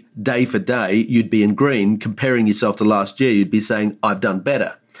day for day, you'd be in green. Comparing yourself to last year, you'd be saying, I've done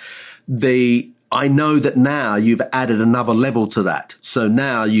better. I know that now you've added another level to that. So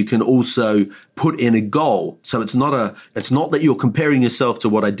now you can also put in a goal. So it's not that you're comparing yourself to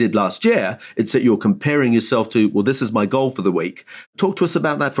what I did last year. It's that you're comparing yourself to, well, this is my goal for the week. Talk to us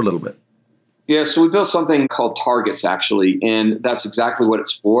about that for a little bit. Yeah, so we built something called targets, actually, and that's exactly what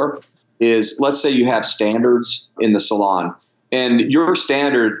it's for. Is let's say you have standards in the salon, and your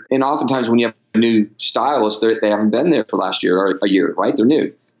standard, and oftentimes when you have a new stylist, they haven't been there for last year or a year, right? They're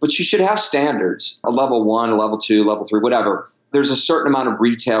new. But you should have standards, a level 1, a level 2, level 3, whatever. There's a certain amount of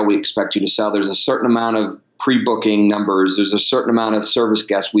retail we expect you to sell. There's a certain amount of pre-booking numbers. There's a certain amount of service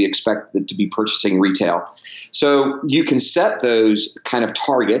guests we expect to be purchasing retail. So you can set those kind of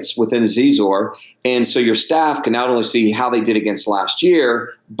targets within ZeeZor. And so your staff can not only see how they did against last year,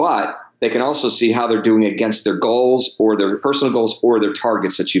 but they can also see how they're doing against their goals or their personal goals or their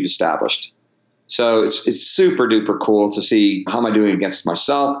targets that you've established. So it's super duper cool to see how am I doing against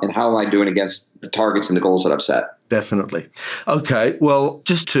myself and how am I doing against the targets and the goals that I've set. Definitely. Okay, well,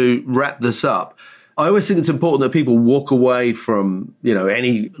 just to wrap this up, I always think it's important that people walk away from,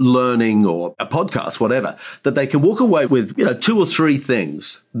 any learning or a podcast, whatever, that they can walk away with, 2 or 3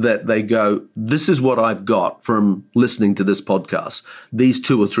 things that they go, this is what I've got from listening to this podcast. These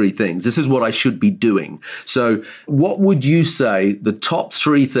 2 or 3 things. This is what I should be doing. So what would you say the top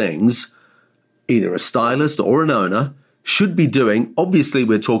 3 things either a stylist or an owner should be doing? Obviously,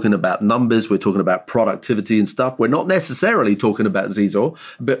 we're talking about numbers, we're talking about productivity and stuff. We're not necessarily talking about ZeeZor,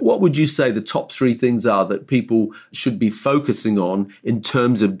 but what would you say the top 3 things are that people should be focusing on in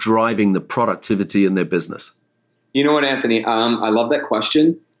terms of driving the productivity in their business? You know what, Anthony? I love that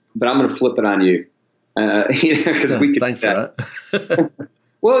question, but I'm going to flip it on you. Because we can. Thanks for that.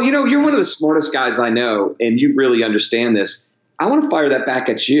 Well, you're one of the smartest guys I know, and you really understand this. I want to fire that back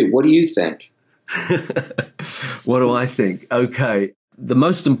at you. What do you think? What do I think? Okay. The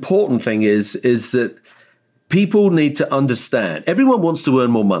most important thing is that people need to understand. Everyone wants to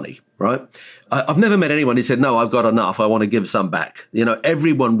earn more money, right? I've never met anyone who said, no, I've got enough. I want to give some back.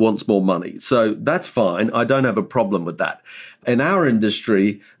 Everyone wants more money. So that's fine. I don't have a problem with that. In our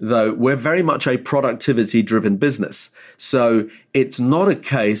industry, though, we're very much a productivity-driven business. So it's not a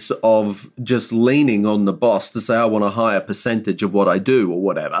case of just leaning on the boss to say, I want a higher percentage of what I do or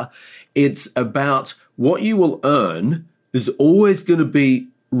whatever. It's about what you will earn is always going to be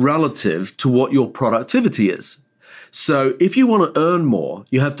relative to what your productivity is. So if you want to earn more,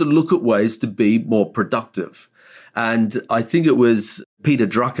 you have to look at ways to be more productive. And I think it was Peter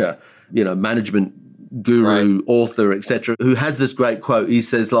Drucker, management guru, right, author, etc., who has this great quote. He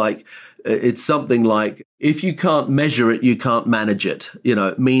says, it's something like, if you can't measure it, you can't manage it,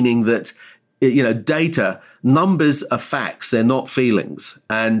 meaning that, data, numbers are facts, they're not feelings.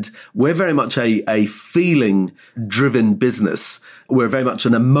 And we're very much a feeling-driven business. We're very much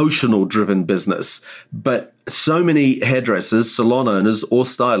an emotional-driven business. But so many hairdressers, salon owners, or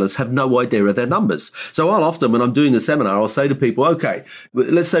stylists have no idea of their numbers. So I'll often, when I'm doing a seminar, I'll say to people, okay,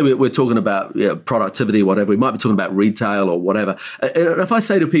 let's say we're talking about productivity or whatever. We might be talking about retail or whatever. And if I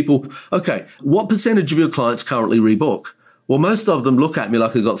say to people, okay, what percentage of your clients currently rebook? Well, most of them look at me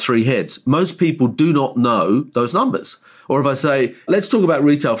like I've got 3 heads. Most people do not know those numbers. Or if I say, let's talk about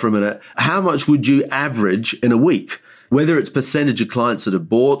retail for a minute, how much would you average in a week? Whether it's percentage of clients that have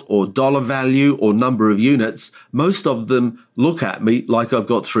bought or dollar value or number of units, most of them look at me like I've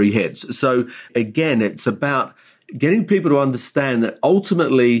got 3 heads. So again, it's about getting people to understand that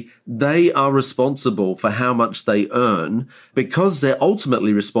ultimately they are responsible for how much they earn because they're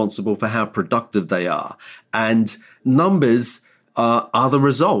ultimately responsible for how productive they are. And numbers are the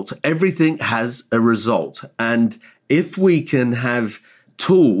result. Everything has a result. And if we can have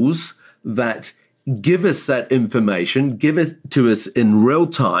tools that give us that information, give it to us in real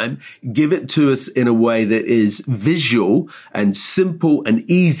time, give it to us in a way that is visual and simple and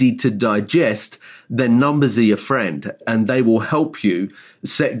easy to digest, then numbers are your friend and they will help you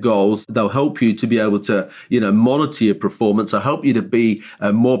set goals. They'll help you to be able to, monitor your performance. They'll help you to be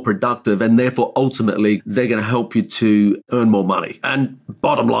more productive, and therefore ultimately they're going to help you to earn more money. And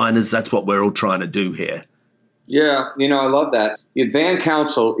bottom line is that's what we're all trying to do here. Yeah, I love that. Van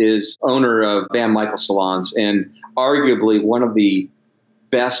Council is owner of Van Michael Salons and arguably one of the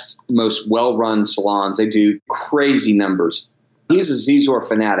best, most well-run salons. They do crazy numbers. He's a ZeeZor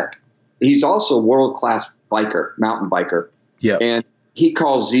fanatic. He's also a world-class biker, mountain biker. Yeah. And he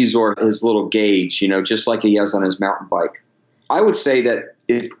calls ZeeZor his little gauge, just like he has on his mountain bike. I would say that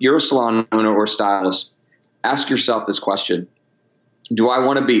if you're a salon owner or stylist, ask yourself this question. Do I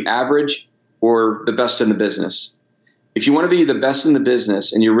want to be average or the best in the business? If you want to be the best in the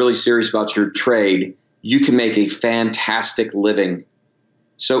business and you're really serious about your trade, you can make a fantastic living.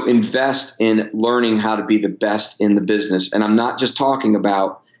 So invest in learning how to be the best in the business. And I'm not just talking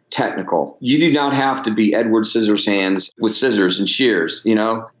about technical. You do not have to be Edward Scissorhands with scissors and shears. You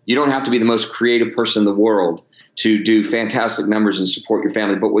don't have to be the most creative person in the world to do fantastic numbers and support your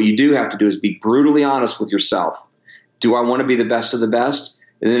family. But what you do have to do is be brutally honest with yourself. Do I want to be the best of the best?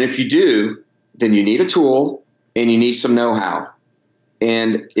 And then if you do, then you need a tool and you need some know-how.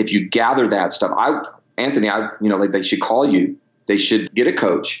 And if you gather that stuff, Anthony, they should call you. They should get a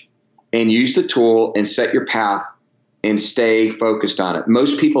coach and use the tool and set your path and stay focused on it.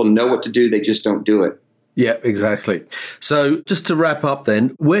 Most people know what to do. They just don't do it. Yeah, exactly. So just to wrap up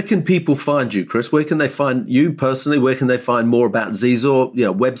then, where can people find you, Chris? Where can they find you personally? Where can they find more about ZeeZor,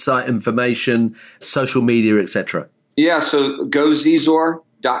 website information, social media, etc.? Yeah, so go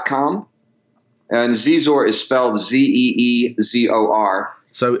ZeeZor.com. And ZeeZor is spelled ZeeZor.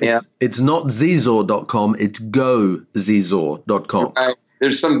 So it's not ZeeZor.com, it's GoZeeZor.com. Right.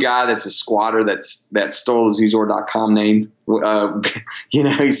 There's some guy that's a squatter that stole the ZeeZor.com name.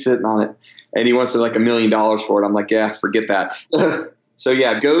 He's sitting on it and he wants $1 million for it. I'm like, yeah, forget that. So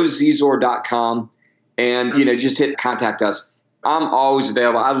yeah, go ZeeZor.com and, just hit contact us. I'm always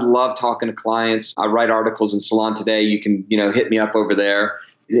available. I love talking to clients. I write articles in Salon Today. You can, hit me up over there.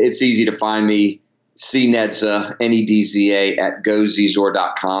 It's easy to find me. C Nedza, Nedza at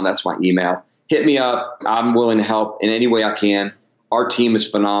GoZeeZor.com. That's my email. Hit me up. I'm willing to help in any way I can. Our team is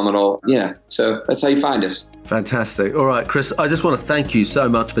phenomenal. So that's how you find us. Fantastic. All right, Chris, I just want to thank you so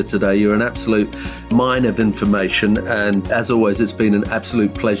much for today. You're an absolute mine of information. And as always, it's been an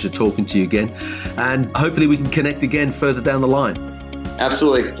absolute pleasure talking to you again. And hopefully we can connect again further down the line.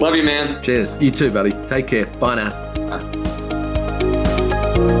 Absolutely. Love you, man. Cheers. You too, buddy. Take care. Bye now. Bye.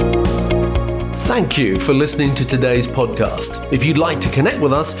 Thank you for listening to today's podcast. If you'd like to connect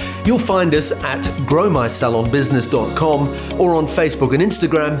with us, you'll find us at growmysalonbusiness.com or on Facebook and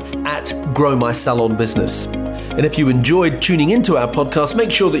Instagram at growmysalonbusiness. And if you enjoyed tuning into our podcast,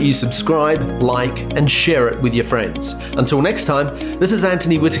 make sure that you subscribe, like, and share it with your friends. Until next time, this is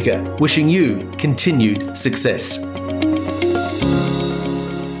Anthony Whitaker wishing you continued success.